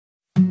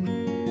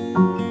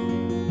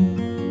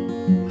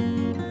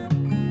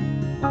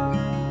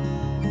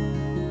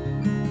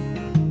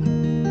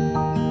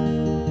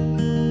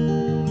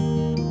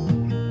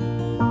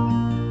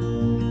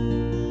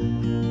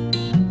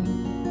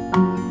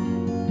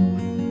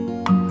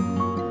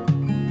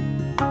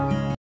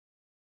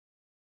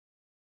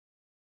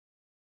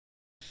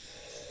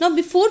Now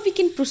before we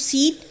can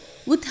proceed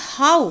with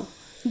how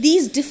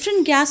these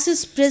different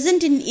gases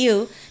present in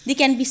air they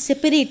can be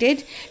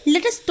separated,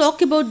 let us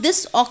talk about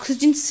this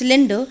oxygen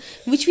cylinder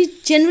which we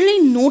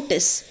generally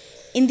notice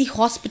in the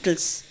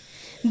hospitals.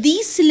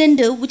 This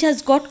cylinder which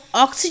has got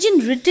oxygen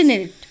written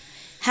in it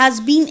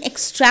has been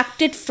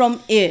extracted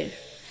from air.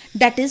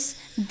 That is,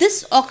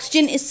 this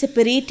oxygen is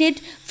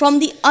separated from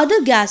the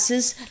other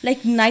gases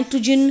like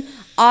nitrogen,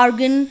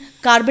 argon,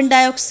 carbon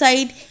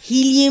dioxide,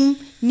 helium,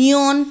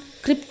 neon,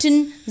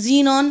 krypton,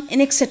 xenon,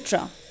 and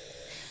etc.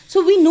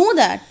 So we know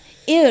that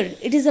air,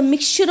 it is a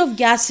mixture of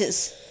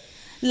gases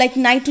like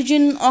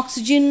nitrogen,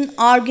 oxygen,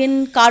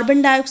 argon,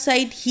 carbon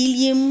dioxide,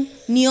 helium,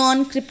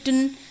 neon,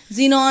 krypton,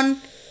 xenon,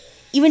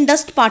 even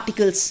dust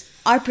particles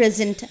are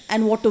present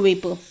and water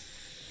vapor.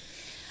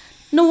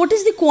 Now what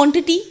is the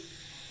quantity?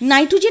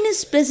 Nitrogen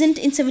is present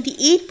in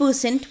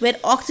 78% where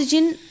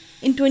oxygen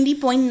in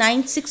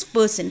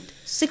 20.96%,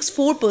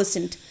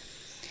 64%.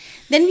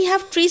 Then we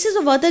have traces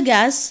of other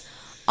gas,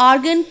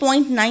 argon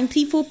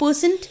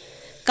 0.934%,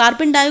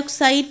 carbon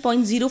dioxide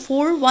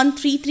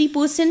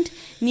 0.04133%,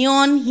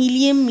 neon,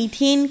 helium,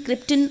 methane,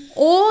 krypton,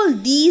 all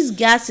these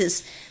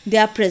gases, they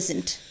are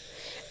present.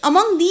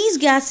 Among these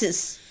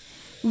gases,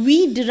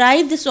 we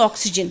derive this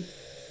oxygen.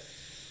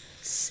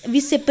 We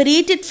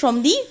separate it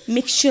from the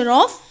mixture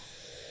of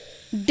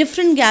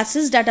different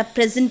gases that are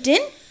present in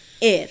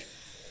air.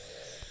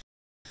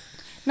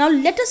 Now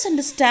let us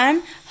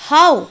understand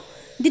how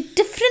the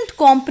different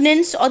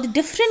components or the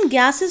different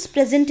gases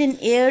present in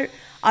air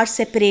are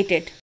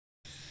separated.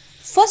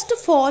 First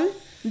of all,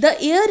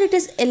 the air, it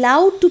is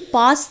allowed to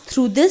pass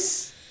through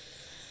this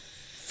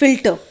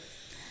filter.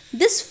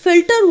 This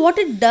filter, what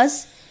it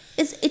does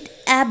is it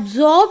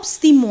absorbs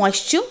the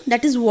moisture,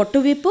 that is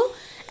water vapor,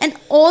 and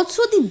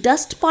also the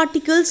dust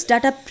particles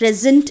that are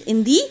present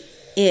in the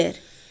air.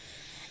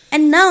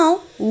 And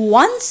now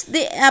once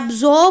they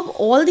absorb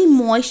all the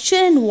moisture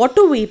and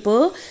water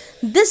vapor,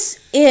 this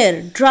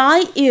air,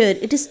 dry air,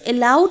 it is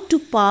allowed to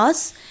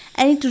pass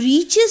and it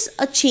reaches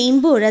a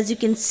chamber, as you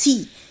can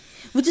see,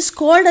 which is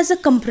called as a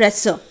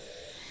compressor.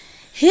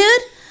 Here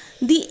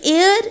the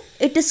air,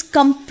 it is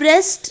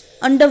compressed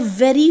under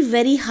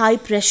very high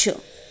pressure.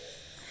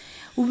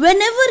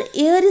 Whenever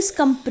air is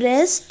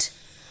compressed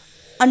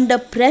under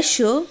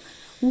pressure,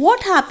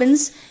 what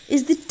happens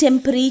is the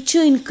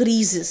temperature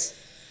increases.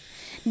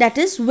 That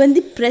is, when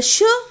the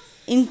pressure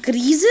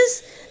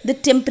increases, the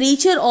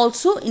temperature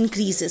also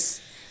increases.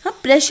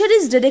 Pressure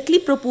is directly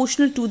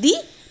proportional to the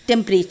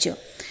temperature.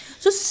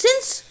 So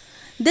since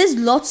there is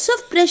lots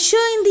of pressure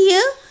in the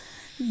air,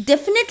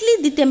 definitely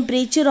the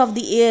temperature of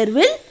the air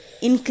will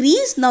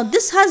increase. Now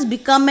this has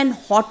become an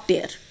hot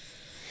air.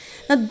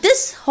 Now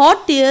this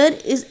hot air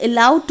is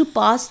allowed to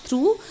pass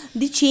through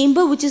the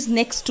chamber which is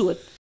next to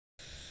it.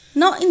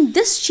 Now in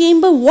this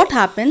chamber, what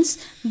happens?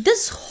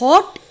 This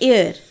hot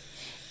air,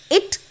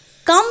 it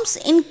comes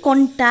in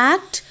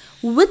contact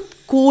with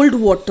cold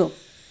water.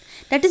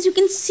 That is, you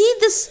can see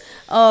this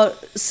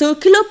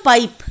circular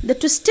pipe, the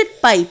twisted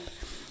pipe.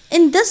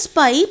 In this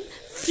pipe,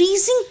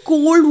 freezing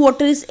cold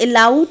water is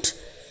allowed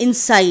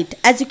inside,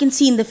 as you can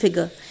see in the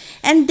figure.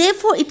 And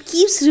therefore, it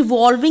keeps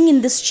revolving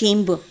in this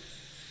chamber.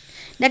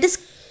 That is,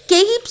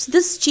 keeps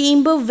this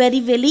chamber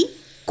very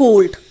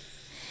cold.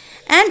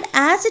 And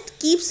as it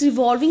keeps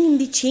revolving in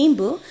the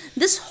chamber,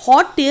 this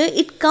hot air,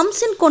 it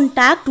comes in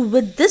contact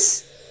with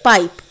this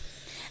pipe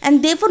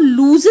and therefore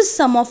loses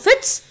some of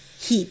its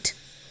heat.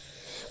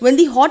 When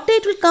the hot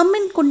air will come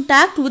in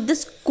contact with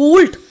this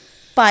cold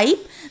pipe,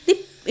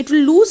 it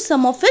will lose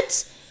some of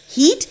its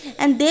heat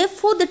and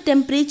therefore the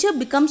temperature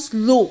becomes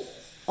low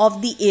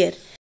of the air.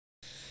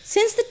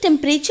 Since the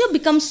temperature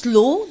becomes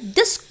low,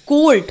 this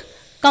cold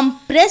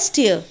compressed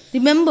air,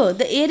 remember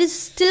the air is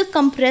still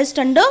compressed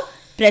under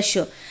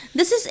pressure.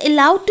 This is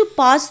allowed to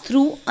pass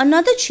through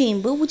another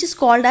chamber which is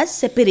called as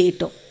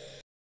separator.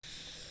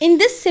 In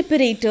this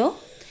separator,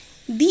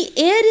 the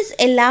air is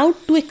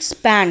allowed to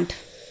expand.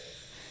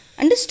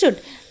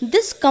 Understood?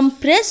 This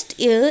compressed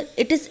air,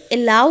 it is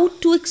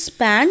allowed to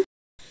expand.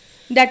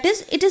 That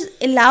is, it is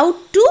allowed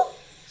to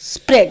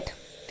spread.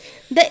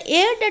 The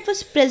air that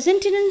was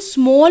present in a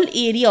small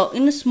area,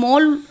 in a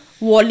small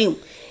volume,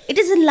 it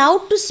is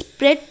allowed to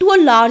spread to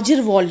a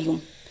larger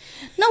volume.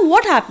 Now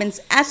what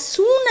happens? As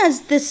soon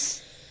as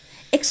this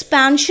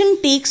expansion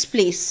takes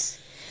place,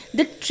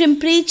 the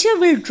temperature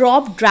will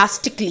drop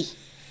drastically.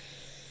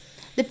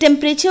 The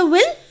temperature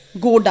will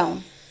go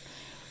down.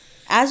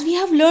 As we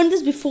have learned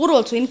this before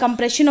also in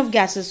compression of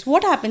gases,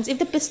 what happens if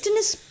the piston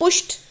is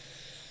pushed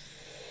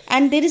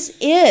and there is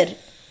air?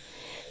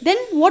 Then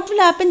what will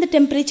happen? The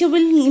temperature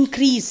will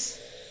increase.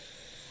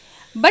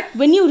 But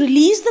when you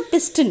release the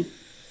piston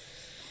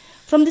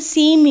from the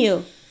same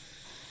air,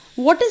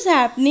 what is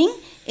happening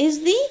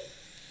is the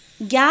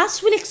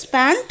gas will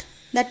expand.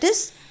 That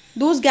is,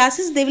 those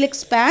gases, they will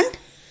expand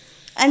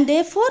and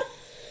therefore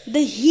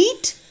the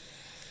heat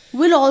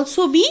will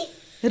also be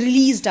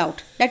released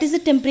out. That is, the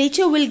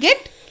temperature will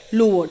get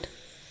lowered.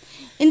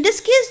 In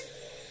this case,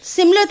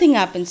 similar thing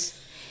happens.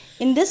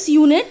 In this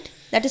unit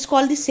that is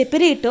called the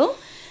separator,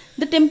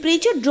 the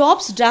temperature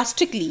drops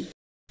drastically,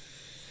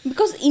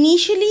 because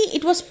initially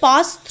it was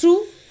passed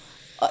through,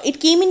 it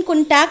came in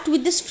contact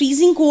with this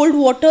freezing cold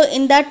water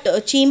in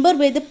that chamber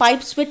where the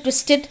pipes were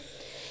twisted.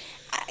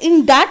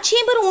 In that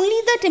chamber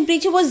only the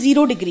temperature was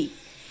 0 degree,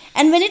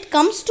 and when it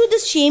comes to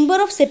this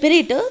chamber of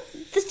separator,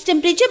 this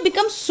temperature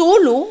becomes so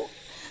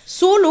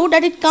low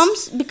that it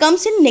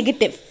becomes in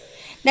negative.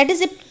 That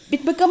is,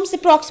 it becomes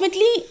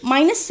approximately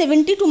minus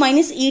 70 to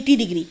minus 80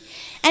 degree,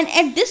 and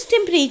at this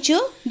temperature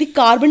the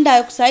carbon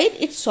dioxide,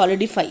 it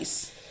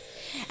solidifies,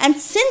 and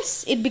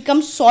since it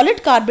becomes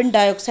solid carbon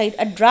dioxide,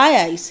 a dry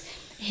ice,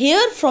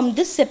 here from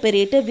this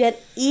separator we are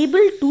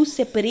able to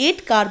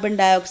separate carbon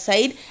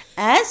dioxide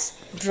as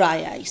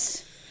dry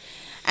ice,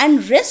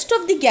 and rest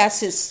of the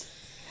gases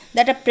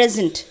that are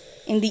present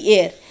in the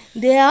air,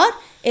 they are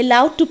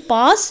allowed to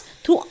pass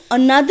through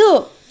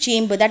another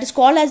chamber that is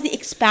called as the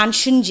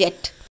expansion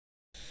jet.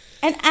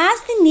 And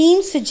as the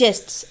name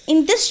suggests,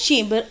 in this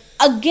chamber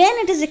again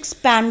it is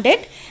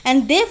expanded,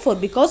 and therefore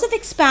because of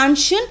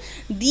expansion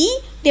the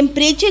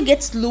temperature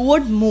gets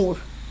lowered more,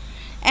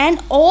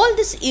 and all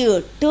this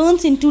air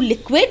turns into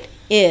liquid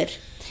air,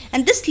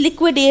 and this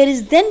liquid air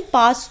is then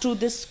passed through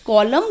this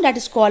column that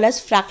is called as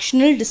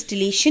fractional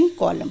distillation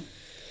column.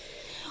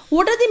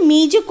 What are the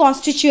major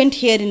constituents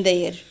here in the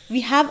air?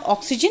 We have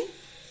oxygen,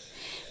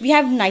 we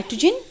have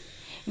nitrogen,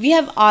 we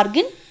have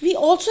argon, we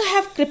also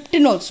have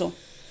krypton also.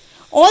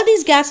 All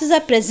these gases are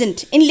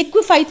present in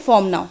liquefied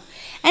form now,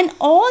 and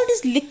all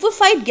these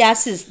liquefied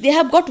gases, they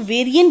have got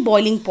varying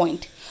boiling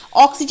point.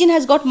 Oxygen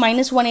has got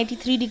minus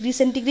 183 degrees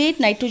centigrade,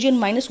 nitrogen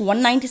minus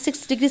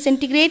 196 degrees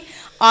centigrade,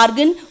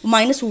 argon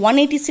minus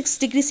 186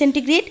 degrees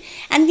centigrade,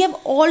 and we have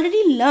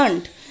already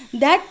learned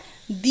that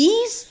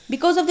these,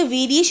 because of the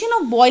variation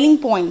of boiling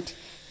point,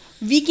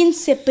 we can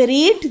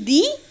separate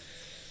the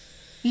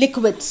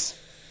liquids,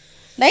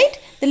 right?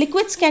 The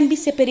liquids can be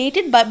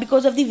separated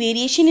because of the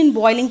variation in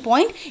boiling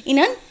point in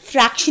a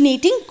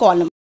fractionating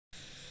column.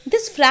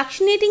 This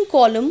fractionating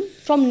column,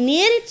 from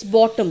near its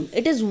bottom,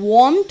 it is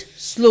warmed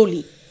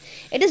slowly.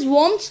 It is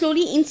warmed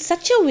slowly in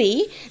such a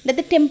way that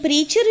the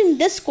temperature in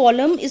this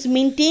column is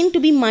maintained to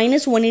be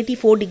minus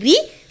 184 degree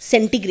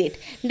centigrade.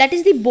 That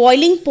is the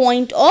boiling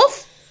point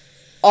of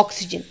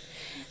oxygen.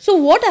 So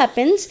what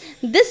happens?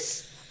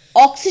 This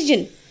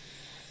oxygen,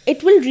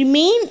 it will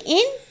remain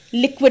in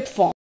liquid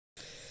form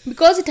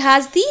because it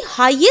has the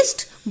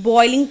highest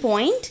boiling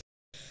point.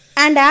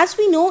 And as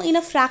we know, in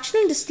a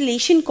fractional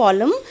distillation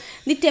column,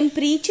 the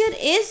temperature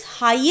is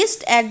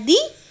highest at the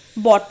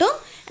bottom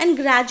and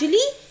gradually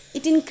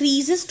it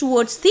increases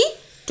towards the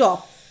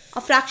top.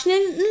 A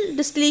fractional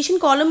distillation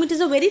column, it is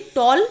a very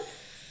tall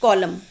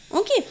column,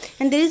 okay,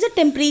 and there is a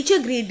temperature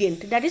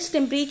gradient. That is,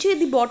 temperature at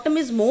the bottom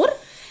is more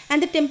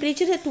and the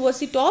temperature towards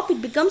the top,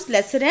 it becomes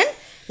lesser and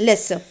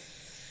lesser.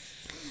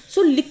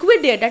 So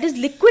liquid air, that is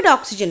liquid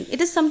oxygen,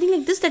 it is something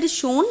like this that is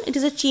shown. It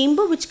is a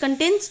chamber which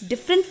contains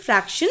different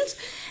fractions,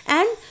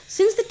 and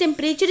since the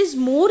temperature is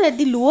more at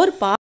the lower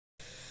part,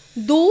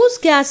 those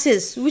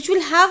gases which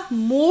will have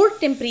more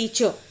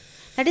temperature,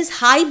 that is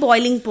high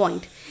boiling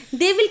point,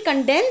 they will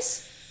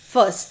condense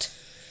first,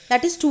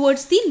 that is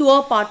towards the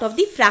lower part of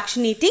the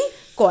fractionating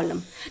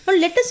column. Now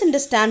let us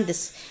understand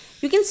this.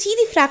 You can see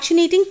the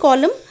fractionating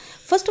column.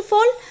 First of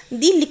all,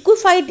 the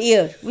liquefied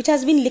air which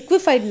has been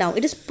liquefied now,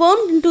 it is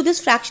pumped into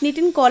this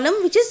fractionating column,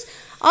 which is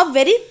a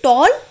very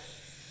tall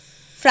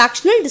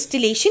fractional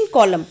distillation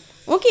column,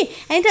 okay,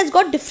 and it has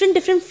got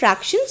different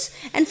fractions,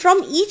 and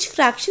from each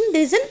fraction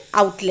there is an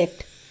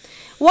outlet.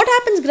 What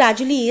happens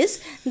gradually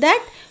is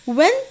that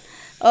when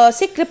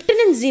say krypton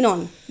and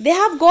xenon, they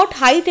have got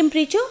high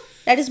temperature,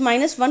 that is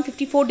minus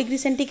 154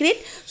 degrees centigrade.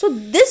 So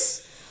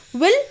this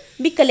will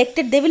be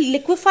collected, they will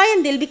liquefy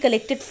and they will be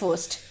collected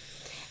first,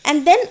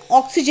 and then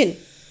oxygen,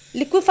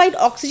 liquefied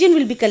oxygen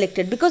will be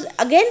collected because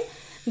again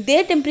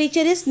their temperature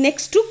is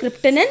next to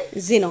krypton and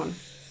xenon.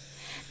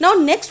 Now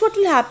next what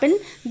will happen,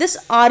 this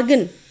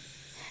argon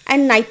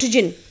and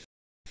nitrogen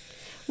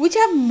which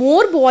have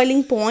more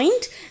boiling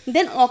point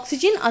than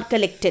oxygen are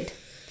collected.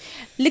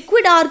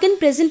 Liquid argon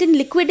present in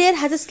liquid air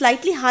has a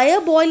slightly higher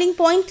boiling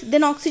point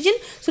than oxygen,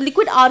 so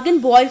liquid argon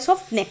boils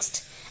off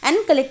next and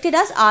collected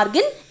as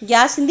argon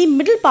gas in the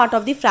middle part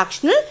of the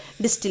fractional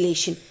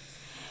distillation.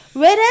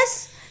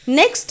 Whereas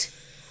next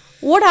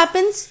what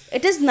happens,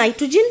 it is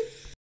nitrogen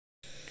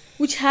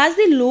which has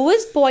the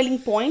lowest boiling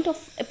point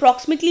of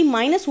approximately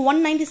minus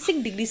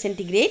 196 degrees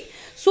centigrade.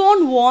 So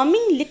on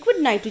warming liquid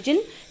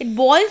nitrogen, it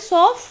boils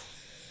off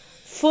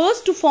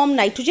first to form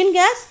nitrogen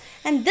gas,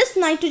 and this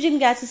nitrogen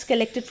gas is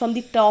collected from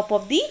the top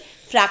of the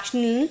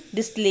fractional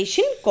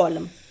distillation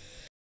column.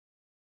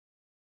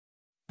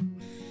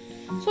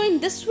 So in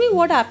this way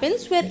what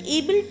happens, we are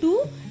able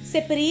to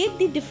separate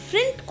the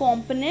different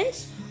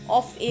components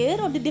of air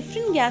or the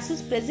different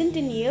gases present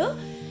in air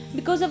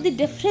because of the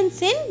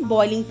difference in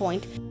boiling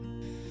point.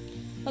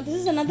 Now this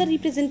is another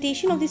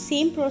representation of the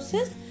same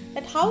process,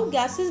 that how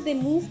gases, they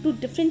move to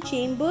different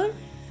chamber.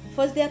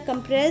 First they are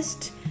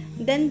compressed,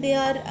 then they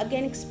are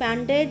again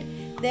expanded,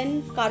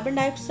 then carbon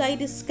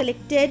dioxide is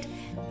collected,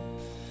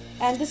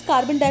 and this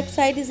carbon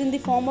dioxide is in the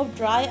form of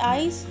dry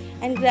ice,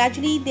 and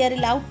gradually they are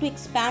allowed to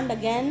expand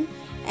again,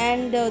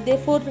 and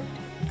therefore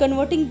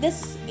converting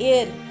this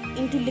air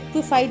into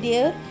liquefied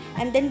air,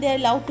 and then they are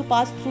allowed to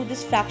pass through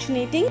this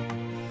fractionating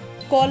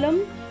column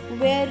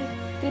where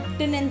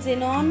krypton and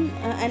xenon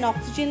and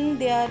oxygen,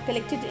 they are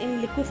collected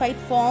in liquefied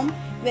form,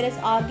 whereas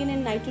argon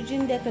and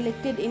nitrogen, they are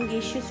collected in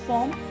gaseous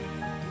form.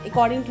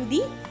 According to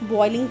the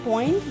boiling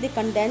point, they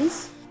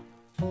condense.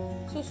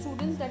 So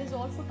students, that is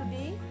all for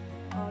today.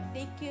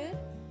 Take care.